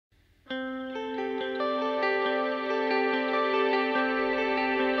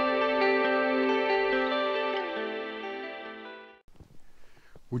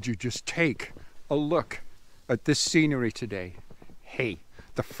Would you just take a look at this scenery today? Hey,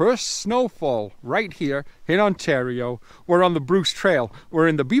 the first snowfall right here in Ontario. We're on the Bruce Trail. We're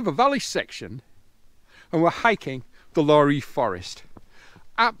in the Beaver Valley section and we're hiking the Laurie Forest.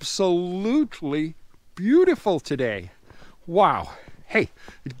 Absolutely beautiful today. Wow. Hey,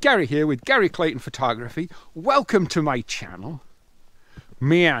 it's Gary here with Gary Clayton Photography. Welcome to my channel.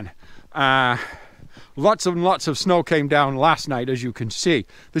 Man, lots and lots of snow came down last night, as you can see.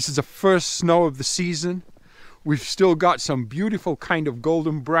 This is the first snow of the season. We've still got some beautiful kind of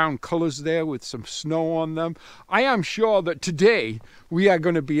golden brown colors there with some snow on them. I am sure that today we are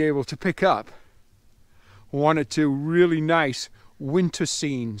going to be able to pick up one or two really nice winter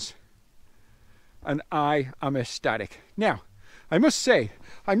scenes. And I am ecstatic. Now, I must say,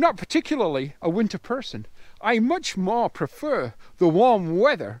 I'm not particularly a winter person. I much more prefer the warm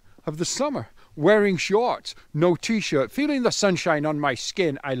weather of the summer. Wearing shorts, no t-shirt, feeling the sunshine on my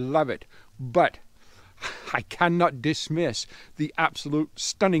skin. I love it. But I cannot dismiss the absolute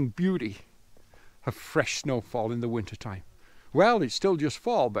stunning beauty of fresh snowfall in the wintertime. Well, it's still just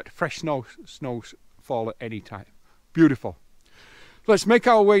fall, but fresh snowfall at any time. Beautiful. Let's make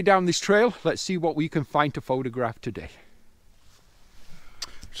our way down this trail. Let's see what we can find to photograph today.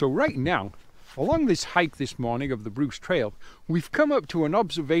 So right now, along this hike this morning of the Bruce Trail, we've come up to an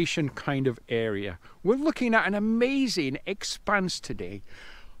observation kind of area. We're looking at an amazing expanse today.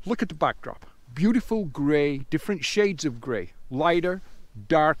 Look at the backdrop. Beautiful grey, different shades of grey, lighter,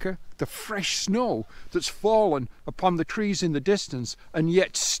 darker, the fresh snow that's fallen upon the trees in the distance, and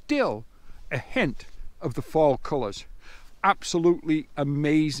yet still a hint of the fall colours. Absolutely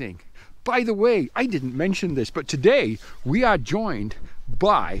amazing. By the way, I didn't mention this, but today we are joined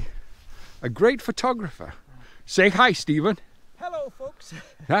by a great photographer. Say hi, Stephen. Hello, folks.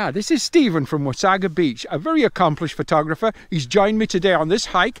 This is Stephen from Wasaga Beach, a very accomplished photographer. He's joined me today on this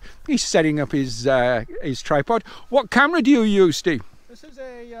hike. He's setting up his tripod. What camera do you use, Steve? This is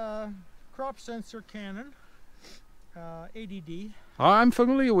a crop sensor Canon ADD. I'm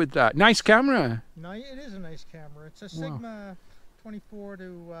familiar with that. Nice camera. No, it is a nice camera. It's a Sigma 24 to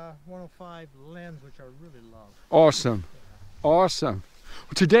 105 lens, which I really love. Awesome. Yeah. Awesome.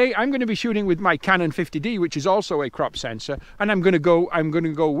 Today I'm going to be shooting with my Canon 50D, which is also a crop sensor, and I'm going to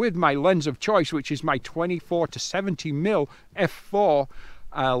go with my lens of choice, which is my 24 to 70mm f4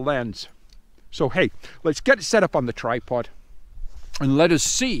 lens. So hey, let's get it set up on the tripod and let us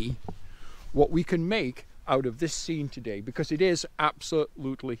see what we can make out of this scene today, because it is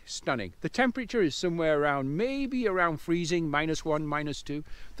absolutely stunning. The temperature is somewhere around, maybe around freezing, -1, -2.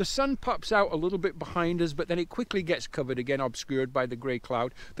 The sun pops out a little bit behind us, but then it quickly gets covered again, obscured by the grey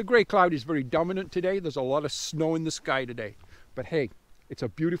cloud. The grey cloud is very dominant today. There's a lot of snow in the sky today. But hey, it's a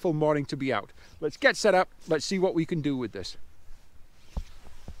beautiful morning to be out. Let's get set up. Let's see what we can do with this.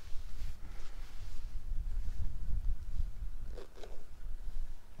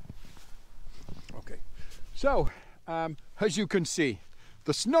 So, as you can see,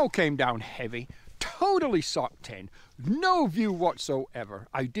 the snow came down heavy, totally socked in, no view whatsoever.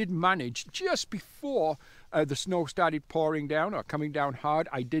 I did manage, just before the snow started pouring down or coming down hard,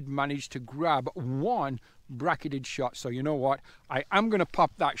 I did manage to grab one bracketed shot. So you know what, I am going to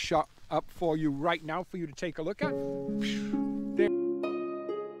pop that shot up for you right now for you to take a look at. There.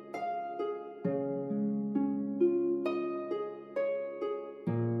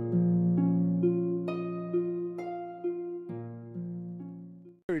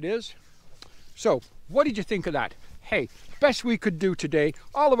 It is. So what did you think of that? Hey, best we could do today.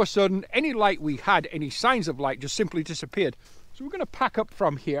 All of a sudden, any light we had, any signs of light, just simply disappeared. So we're going to pack up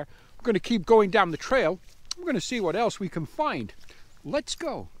from here. We're going to keep going down the trail. We're going to see what else we can find. Let's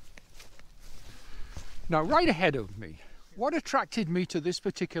go. Now, right ahead of me, what attracted me to this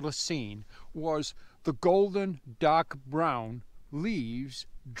particular scene was the golden dark brown leaves,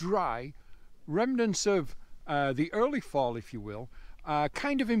 dry, remnants of the early fall, if you will,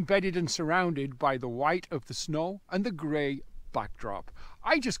 kind of embedded and surrounded by the white of the snow and the grey backdrop.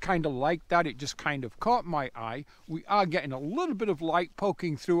 I just kind of liked that. It just kind of caught my eye. We are getting a little bit of light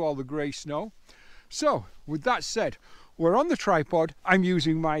poking through all the grey snow. So with that said, we're on the tripod. I'm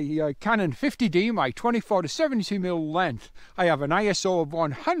using my Canon 50D, my 24 to 70mm length. I have an ISO of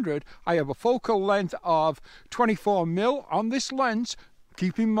 100. I have a focal length of 24mm on this lens.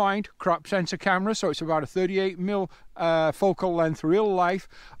 Keep in mind, crop sensor camera, so it's about a 38mm focal length, real life.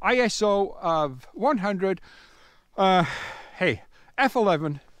 ISO of 100. Hey,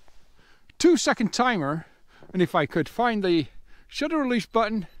 f11, 2-second timer, and if I could find the shutter release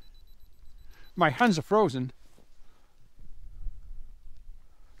button, my hands are frozen.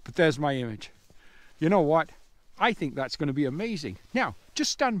 But there's my image. You know what? I think that's going to be amazing. Now,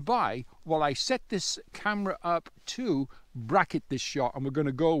 just stand by while I set this camera up to bracket this shot, and we're going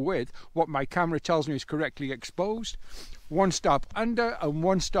to go with what my camera tells me is correctly exposed. One stop under and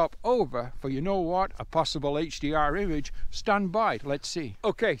one stop over for, you know what, a possible HDR image. Stand by, let's see.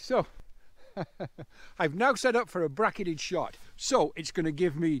 Okay, so I've now set up for a bracketed shot. So it's going to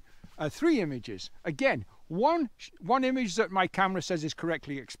give me 3 images. Again, one image that my camera says is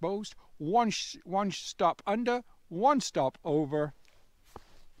correctly exposed, one stop under, one stop over,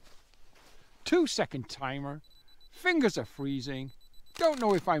 2-second timer, fingers are freezing, don't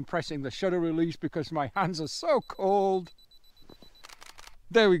know if I'm pressing the shutter release because my hands are so cold.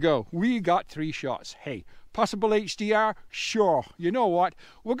 There we go, we got 3 shots. Hey, possible HDR? Sure. You know what?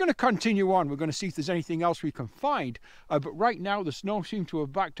 We're going to continue on. We're going to see if there's anything else we can find. But right now the snow seems to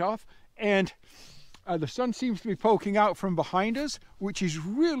have backed off, and the sun seems to be poking out from behind us, which is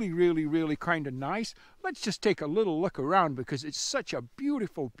really kind of nice. Let's just take a little look around because it's such a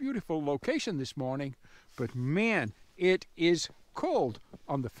beautiful location this morning. But man, it is cold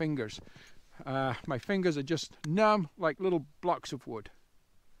on the fingers. My fingers are just numb like little blocks of wood.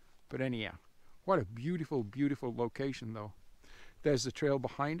 But anyhow, what a beautiful location though. There's the trail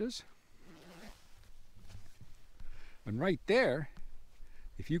behind us. And right there,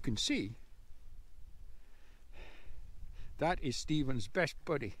 if you can see, that is Stephen's best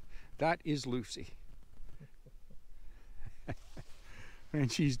buddy. That is Lucy. And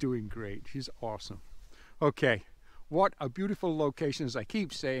she's doing great. She's awesome. Okay, what a beautiful location. As I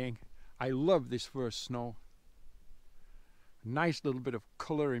keep saying, I love this first snow. Nice little bit of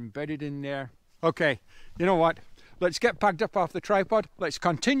color embedded in there. Okay, you know what? Let's get packed up off the tripod. Let's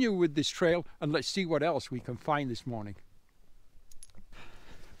continue with this trail and let's see what else we can find this morning.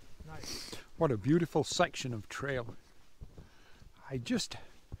 Nice. What a beautiful section of trail. I just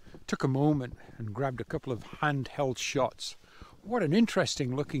took a moment and grabbed a couple of handheld shots. What an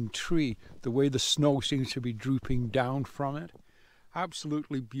interesting looking tree, the way the snow seems to be drooping down from it.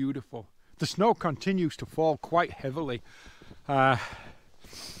 Absolutely beautiful. The snow continues to fall quite heavily. I'm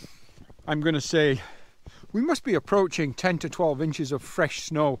going to say we must be approaching 10 to 12 inches of fresh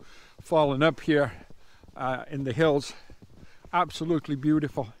snow falling up here in the hills. Absolutely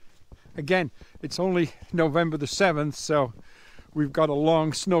beautiful. Again, it's only November the 7th, so we've got a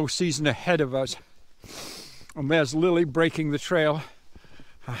long snow season ahead of us. And there's Lily breaking the trail,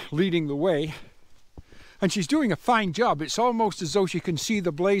 leading the way. And she's doing a fine job. It's almost as though she can see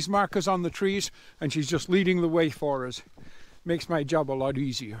the blaze markers on the trees and she's just leading the way for us. Makes my job a lot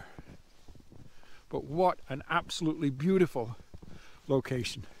easier. But what an absolutely beautiful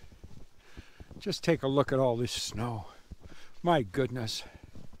location. Just take a look at all this snow. My goodness.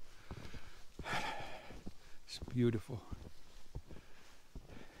 It's beautiful.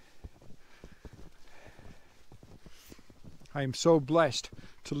 I am so blessed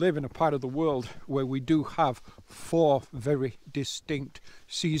to live in a part of the world where we do have 4 very distinct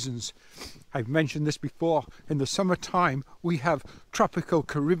seasons. I've mentioned this before. In the summertime we have tropical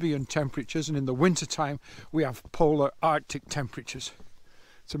Caribbean temperatures, and in the wintertime we have polar Arctic temperatures.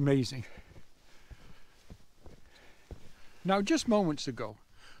 It's amazing. Now, just moments ago,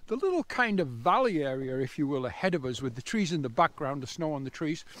 the little kind of valley area, if you will, ahead of us with the trees in the background, the snow on the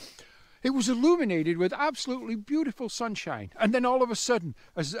trees, it was illuminated with absolutely beautiful sunshine. And then all of a sudden,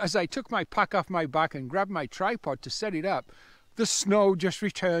 as I took my pack off my back and grabbed my tripod to set it up, the snow just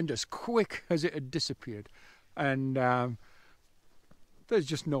returned as quick as it had disappeared. And there's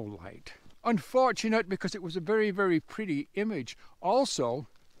just no light. Unfortunate, because it was a very pretty image. Also,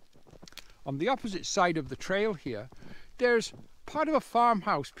 on the opposite side of the trail here, there's part of a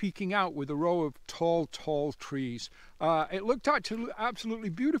farmhouse peeking out with a row of tall trees. It looked absolutely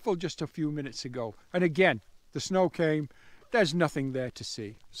beautiful just a few minutes ago. And again, the snow came. There's nothing there to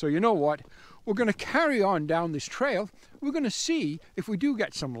see. So you know what? We're going to carry on down this trail. We're going to see if we do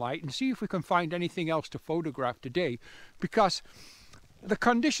get some light and see if we can find anything else to photograph today, because the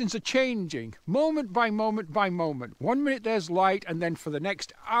conditions are changing moment by moment by moment. 1 minute there's light, and then for the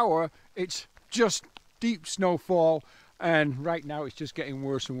next hour it's just deep snowfall. And right now it's just getting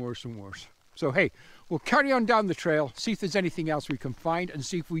worse and worse and worse. So hey, we'll carry on down the trail, see if there's anything else we can find, and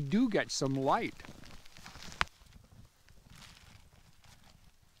see if we do get some light.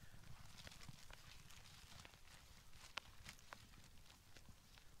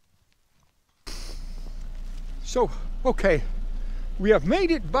 So, okay, we have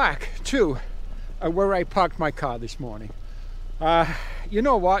made it back to where I parked my car this morning. You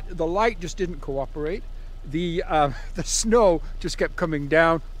know what? The light just didn't cooperate. The snow just kept coming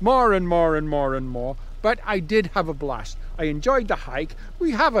down more and more, but I did have a blast. I enjoyed the hike.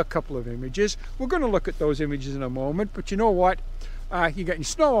 We have a couple of images. We're going to look at those images in a moment, but you know what? You're getting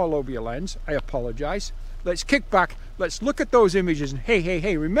snow all over your lens. I apologize. Let's kick back. Let's look at those images. And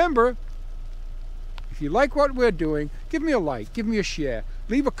hey, remember, if you like what we're doing, give me a like, give me a share,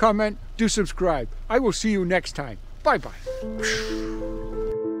 leave a comment, do subscribe. I will see you next time. Bye-bye.